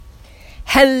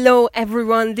Hello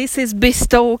everyone, this is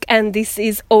Bistalk and this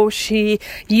is Oshi,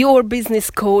 your business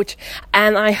coach,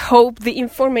 and I hope the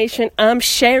information I'm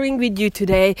sharing with you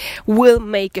today will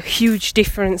make a huge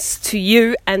difference to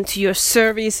you and to your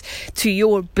service, to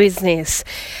your business.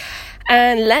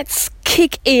 And let's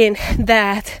kick in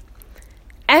that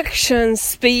action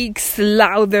speaks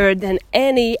louder than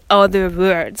any other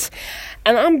words.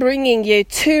 And I'm bringing you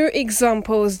two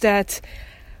examples that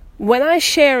when I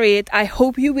share it, I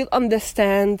hope you will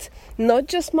understand not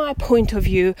just my point of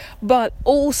view, but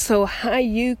also how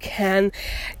you can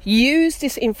use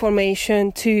this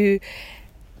information to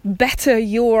better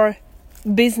your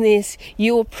business,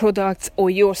 your products, or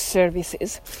your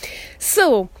services.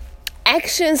 So,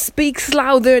 action speaks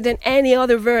louder than any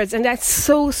other words, and that's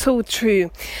so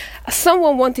true.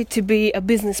 Someone wanted to be a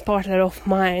business partner of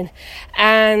mine,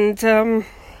 and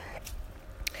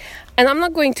I'm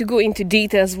not going to go into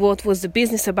details what was the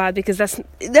business about, because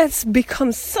that's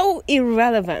become so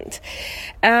irrelevant.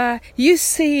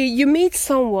 You meet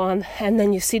someone and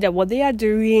then you see that what they are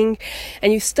doing,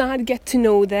 and you start get to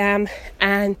know them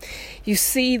and you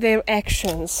see their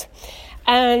actions.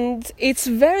 And it's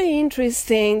very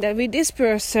interesting that with this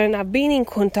person I've been in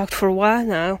contact for a while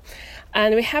now,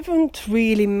 and we haven't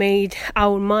really made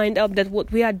our mind up that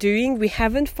what we are doing, we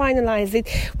haven't finalized it,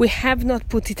 we have not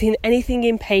put it in anything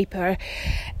in paper.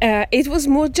 It was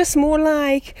more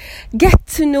like get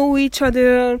to know each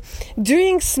other,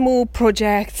 doing small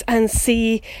projects and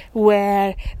see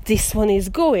where this one is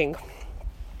going.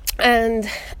 And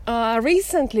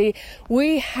recently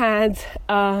we had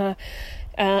a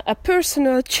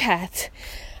personal chat,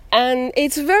 and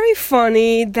it's very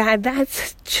funny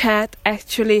that chat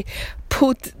actually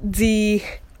put the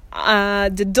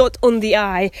dot on the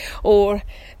I, or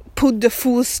put the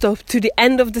full stop to the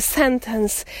end of the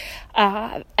sentence,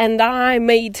 and I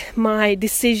made my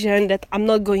decision that I'm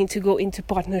not going to go into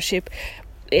partnership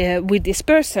with this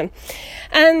person.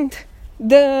 And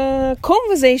the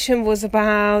conversation was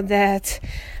about that,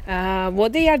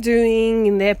 what they are doing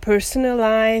in their personal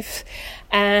life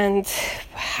and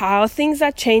how things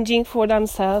are changing for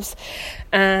themselves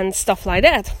and stuff like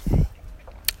that.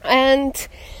 And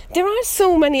there are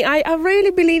so many, I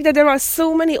really believe that there are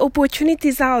so many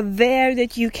opportunities out there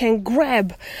that you can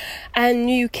grab and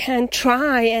you can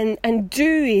try and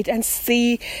do it and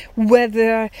see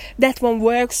whether that one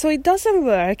works. So it doesn't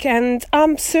work. And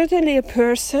I'm certainly a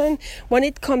person, when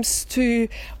it comes to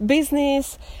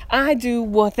business, I do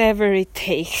whatever it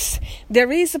takes.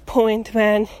 There is a point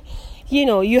when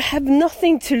you have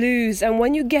nothing to lose, and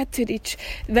when you get to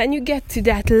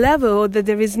that level that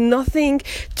there is nothing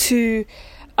to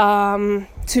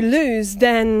lose,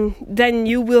 then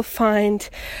you will find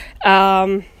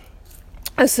a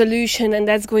solution, and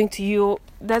that's going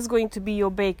to be your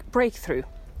breakthrough.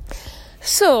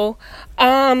 So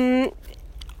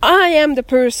I am the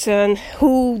person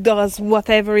who does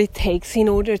whatever it takes in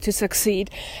order to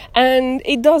succeed. And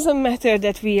it doesn't matter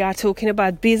that we are talking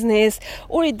about business,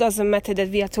 or it doesn't matter that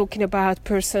we are talking about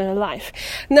personal life.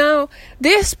 Now,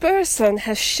 this person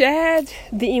has shared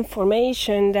the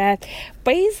information that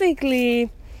basically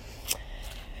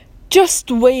just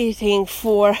waiting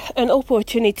for an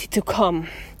opportunity to come,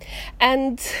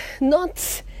 and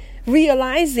not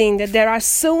realizing that there are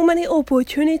so many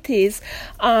opportunities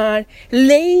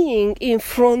laying in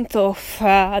front of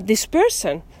this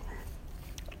person.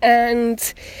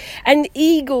 And an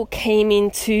ego came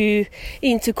into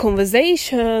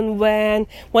conversation when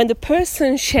the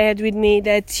person shared with me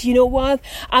that, you know what,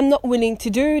 I'm not willing to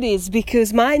do this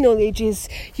because my knowledge is,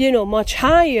 much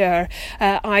higher.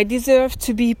 I deserve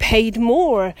to be paid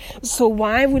more. So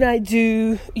why would I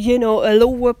do, a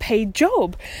lower paid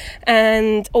job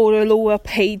or a lower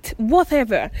paid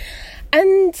whatever?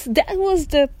 And that was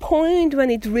the point when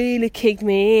it really kicked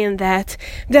me in, that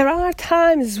there are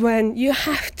times when you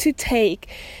have to take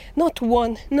not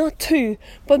one, not two,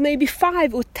 but maybe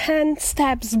 5 or 10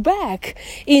 steps back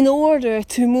in order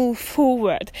to move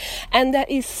forward. And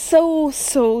that is so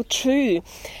true.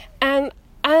 And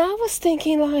I was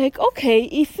thinking like, okay,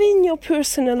 if in your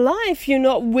personal life you're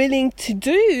not willing to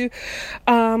do,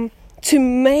 to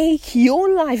make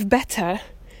your life better,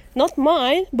 not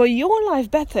mine, but your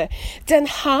life better, then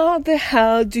how the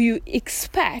hell do you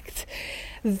expect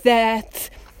that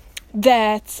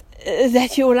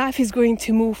your life is going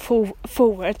to move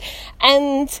forward?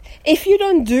 And if you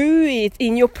don't do it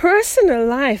in your personal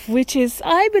life, which is,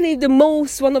 I believe,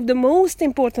 one of the most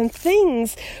important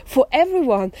things for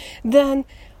everyone, then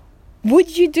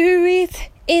would you do it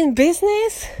in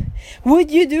business?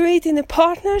 Would you do it in a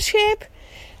partnership?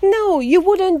 No, you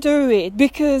wouldn't do it,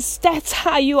 because that's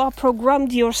how you are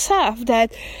programmed yourself,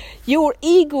 that your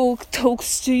ego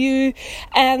talks to you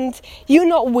and you're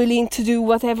not willing to do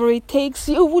whatever it takes.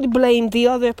 You would blame the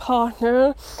other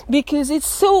partner, because it's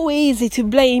so easy to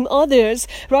blame others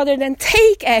rather than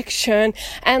take action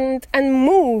and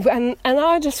move. And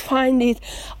I just find it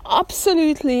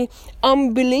absolutely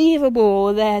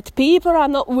unbelievable that people are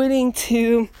not willing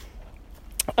to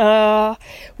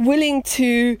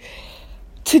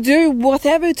do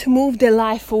whatever to move their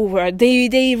life forward.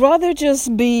 They rather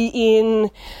just be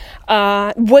in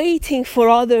waiting for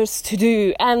others to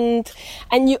do, and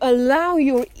you allow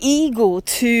your ego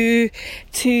to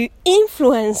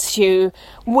influence you,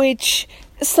 which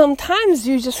sometimes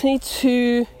you just need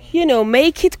to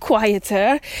make it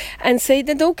quieter and say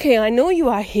that, okay, I know you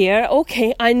are here.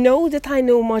 Okay, I know that I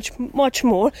know much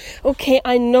more. Okay,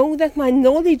 I know that my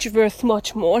knowledge is worth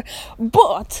much more.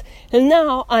 But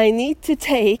now I need to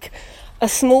take a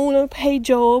smaller paid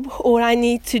job, or I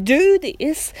need to do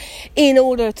this in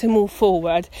order to move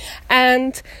forward.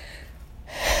 And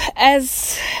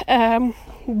as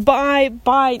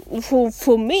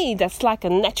for me, that's like a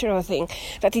natural thing,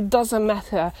 that it doesn't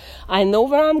matter. I know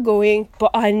where I'm going, but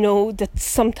I know that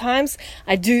sometimes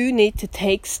I do need to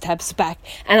take steps back,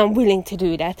 and I'm willing to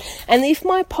do that. And if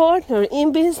my partner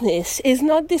in business is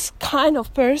not this kind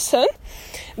of person,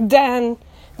 then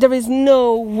there is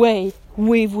no way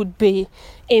we would be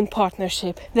in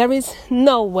partnership. There is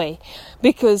no way,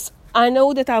 because I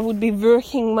know that I would be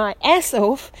working my ass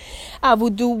off. I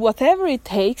would do whatever it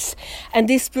takes, and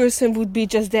this person would be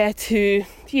just there to,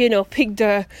 pick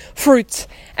the fruit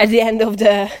at the end of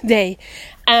the day.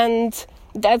 And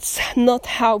that's not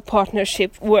how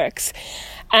partnership works.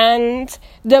 And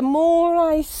the more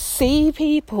I see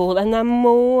people, and the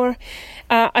more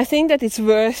I think that it's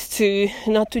worth to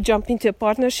not to jump into a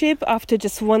partnership after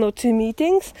just 1 or 2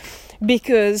 meetings,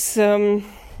 because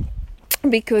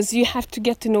you have to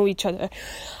get to know each other.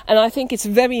 And I think it's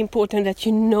very important that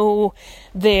you know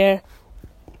their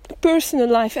personal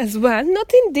life as well,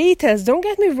 not in details, don't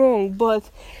get me wrong, but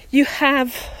you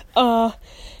have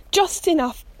just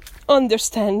enough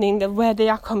understanding of where they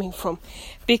are coming from,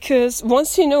 because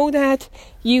once you know that,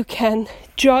 you can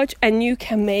judge and you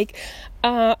can make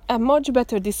a much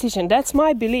better decision. That's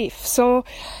my belief. So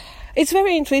it's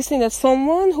very interesting that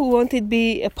someone who wanted to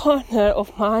be a partner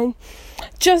of mine,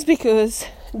 just because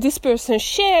this person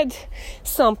shared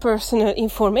some personal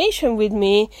information with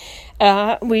me,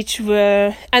 which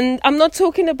were, and I'm not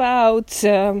talking about,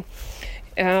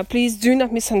 please do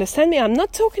not misunderstand me, I'm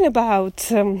not talking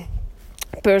about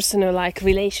personal like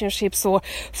relationships or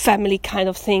family kind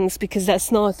of things, because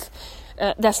that's not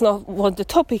what the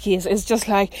topic is. It's just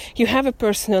like you have a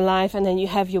personal life and then you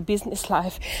have your business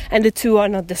life, and the two are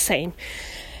not the same.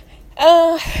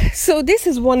 So this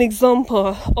is one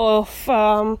example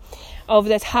of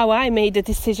that, how I made the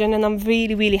decision, and I'm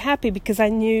really, really happy, because I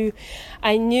knew,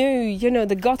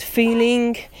 the gut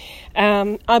feeling.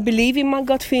 I believe in my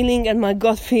gut feeling, and my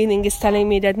gut feeling is telling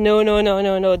me that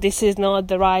no, this is not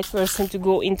the right person to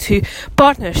go into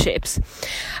partnerships.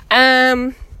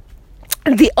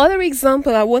 The other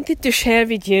example I wanted to share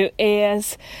with you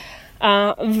is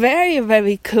very,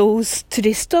 very close to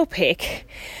this topic,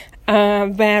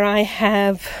 where I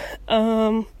have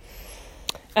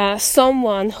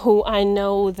someone who I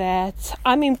know that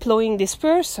I'm employing this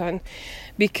person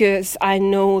because I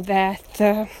know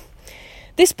that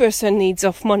this person needs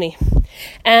of money,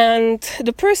 and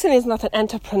the person is not an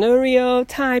entrepreneurial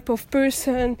type of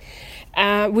person,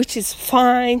 which is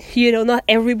fine. Not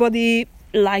everybody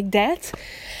like that.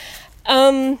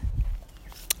 And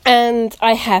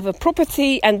I have a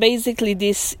property, and basically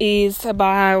this is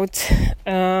about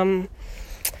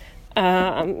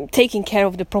taking care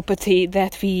of the property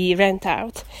that we rent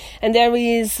out. And there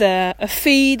is a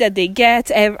fee that they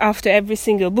get after every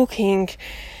single booking.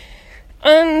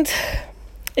 And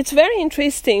it's very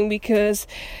interesting, because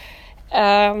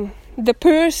the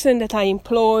person that I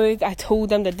employed, I told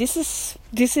them that this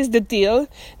is the deal.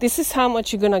 This is how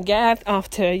much you're gonna get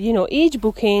after each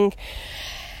booking,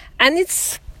 and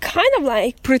it's kind of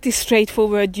like pretty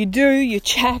straightforward. You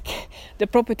check the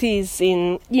property is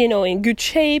in good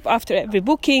shape after every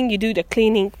booking. You do the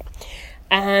cleaning,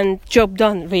 and job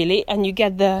done, really, and you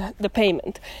get the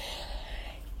payment.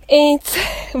 It's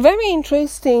very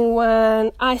interesting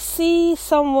when I see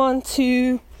someone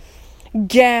to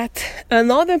get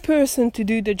another person to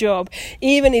do the job,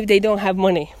 even if they don't have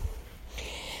money.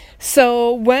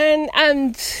 So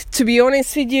and to be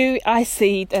honest with you, I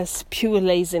see it as pure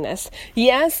laziness.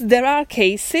 Yes, there are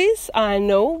cases, I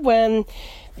know, when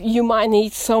you might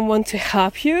need someone to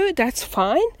help you, that's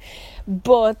fine.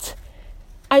 But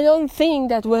I don't think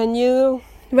that when you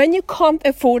can't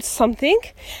afford something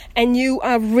and you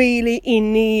are really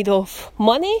in need of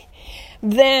money,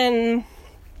 then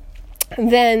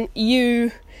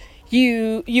you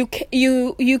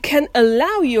can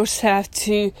allow yourself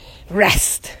to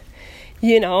rest.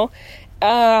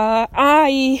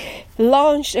 I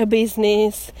launched a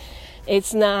business.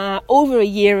 It's now over a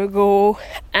year ago,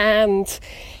 and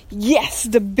yes,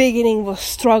 the beginning was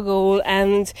struggle,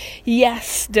 and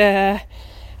yes, the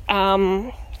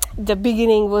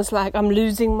beginning was like I'm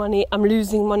losing money,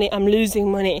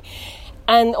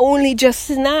 and only just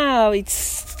now it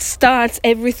starts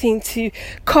everything to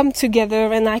come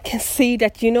together, and I can see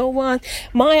that, you know what,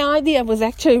 my idea was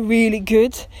actually really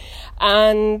good,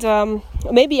 and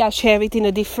maybe I'll share it in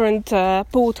a different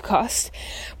podcast.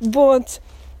 But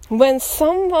when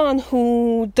someone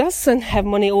who doesn't have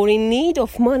money or in need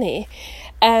of money,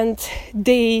 and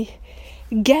they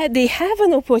have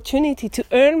an opportunity to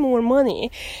earn more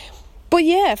money, but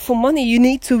yeah, for money you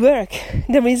need to work.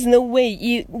 There is no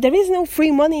way. There is no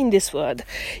free money in this world.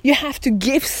 You have to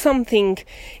give something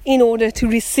in order to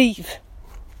receive.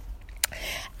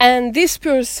 And this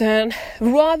person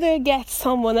rather gets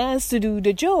someone else to do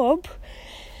the job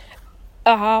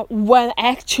while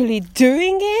actually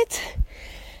doing it.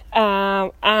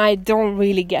 I don't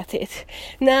really get it.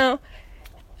 Now,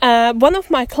 one of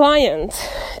my clients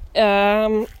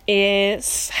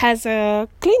has a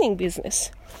cleaning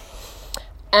business,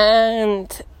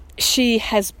 and she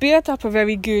has built up a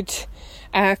very good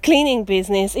cleaning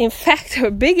business. In fact, her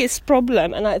biggest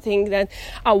problem, and I think that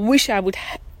I wish I would,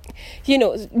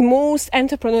 most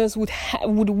entrepreneurs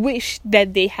would wish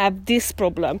that they have this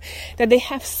problem, that they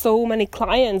have so many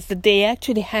clients that they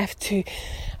actually have to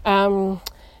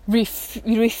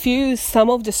refuse some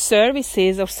of the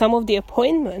services or some of the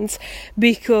appointments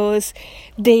because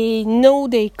they know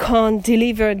they can't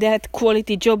deliver that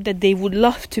quality job that they would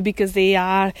love to, because they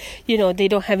are, they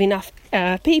don't have enough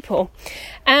people.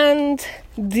 And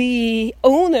the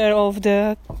owner of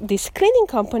this cleaning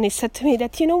company said to me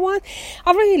that, you know what,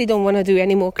 I really don't want to do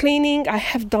any more cleaning. I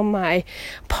have done my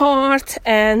part,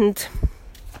 and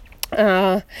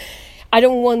I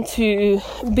don't want to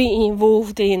be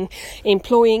involved in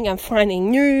employing and finding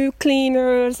new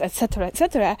cleaners, etc.,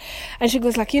 etc. And she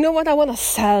goes like, you know what, I want to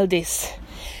sell this.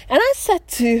 And I said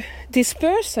to this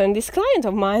person, this client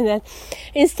of mine, that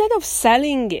instead of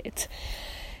selling it,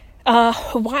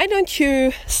 why don't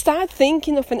you start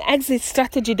thinking of an exit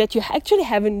strategy that you actually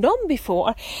haven't done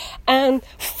before, and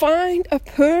find a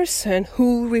person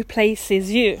who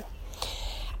replaces you.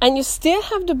 And you still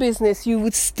have the business, you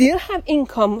would still have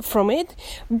income from it,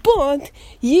 but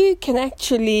you can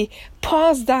actually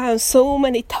pass down so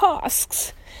many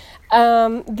tasks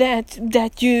that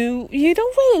you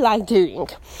don't really like doing.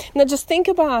 Now just think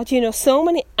about, so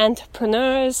many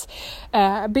entrepreneurs,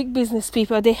 big business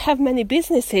people, they have many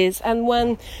businesses, and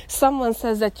when someone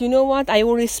says that, you know what, I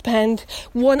only spend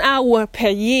 1 hour per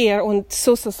year on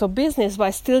so business but I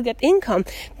still get income,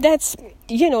 that's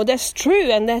true,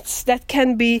 and that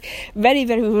can be very,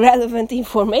 very relevant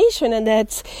information, and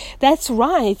that's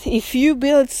right. If you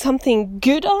build something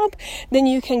good up, then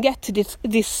you can get to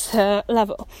this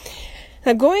level.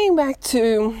 Now going back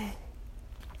to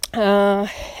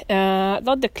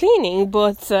not the cleaning,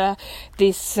 but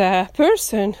this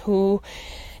person who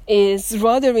is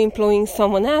rather employing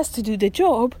someone else to do the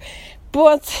job,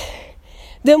 but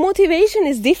the motivation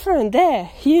is different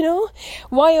there,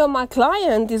 While my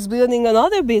client is building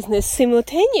another business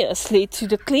simultaneously to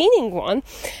the cleaning one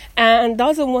and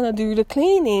doesn't want to do the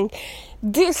cleaning,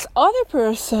 this other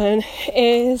person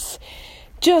is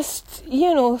just,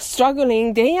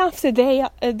 struggling day after day,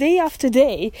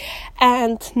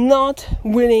 and not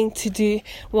willing to do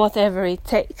whatever it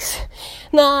takes.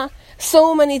 Now,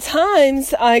 so many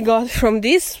times I got from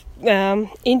this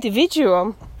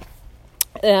individual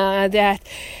that,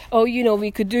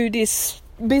 we could do this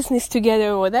business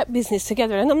together or that business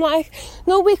together. And I'm like,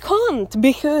 no, we can't,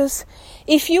 because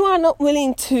if you are not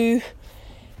willing to,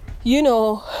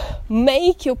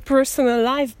 make your personal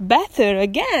life better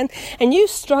again, and you're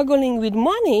struggling with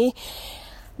money,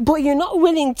 but you're not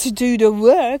willing to do the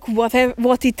work, what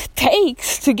it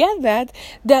takes to get that,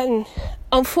 then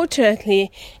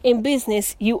unfortunately in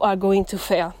business you are going to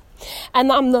fail.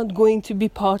 And I'm not going to be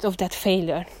part of that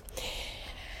failure.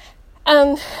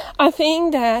 And I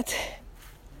think that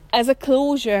as a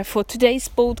closure for today's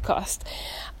podcast,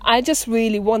 I just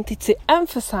really wanted to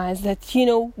emphasize that,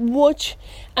 watch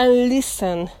and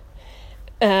listen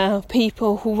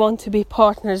people who want to be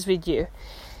partners with you.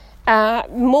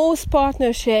 Most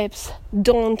partnerships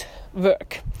don't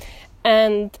work.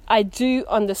 And I do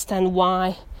understand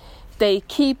why they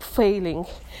keep failing,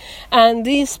 and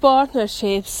these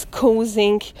partnerships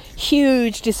causing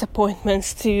huge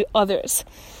disappointments to others.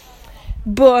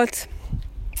 But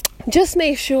just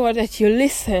make sure that you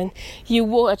listen, you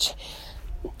watch.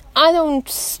 I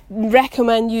don't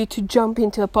recommend you to jump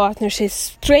into a partnership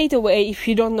straight away if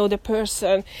you don't know the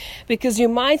person, because you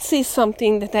might see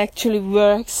something that actually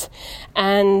works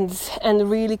and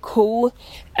really cool,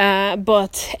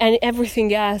 but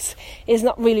everything else is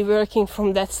not really working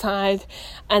from that side,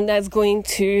 and that's going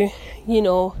to,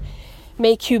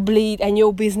 make you bleed and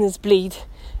your business bleed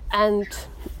and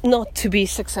not to be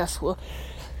successful.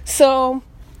 So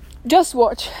just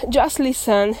watch, just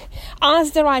listen,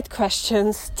 ask the right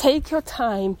questions, take your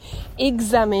time,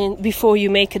 examine before you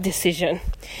make a decision.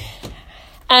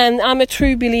 And I'm a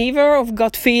true believer of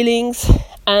gut feelings,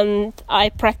 and I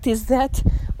practice that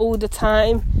all the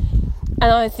time.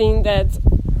 And I think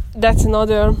that's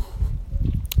another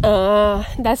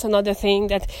thing,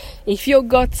 that if your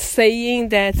gut's saying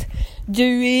that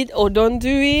do it or don't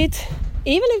do it,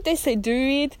 even if they say do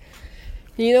it,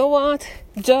 you know what?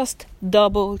 Just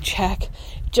double check.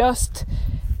 Just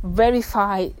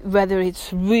verify whether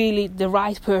it's really the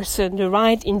right person, the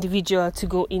right individual to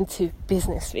go into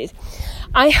business with.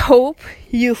 I hope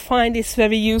you find this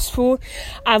very useful.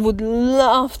 I would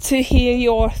love to hear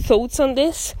your thoughts on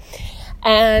this.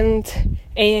 And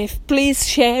please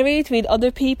share it with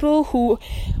other people who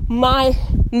might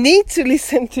need to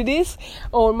listen to this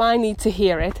or might need to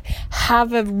hear it.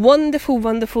 Have a wonderful,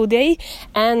 wonderful day,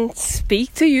 and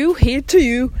hear to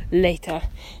you later.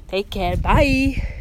 Take care. Bye.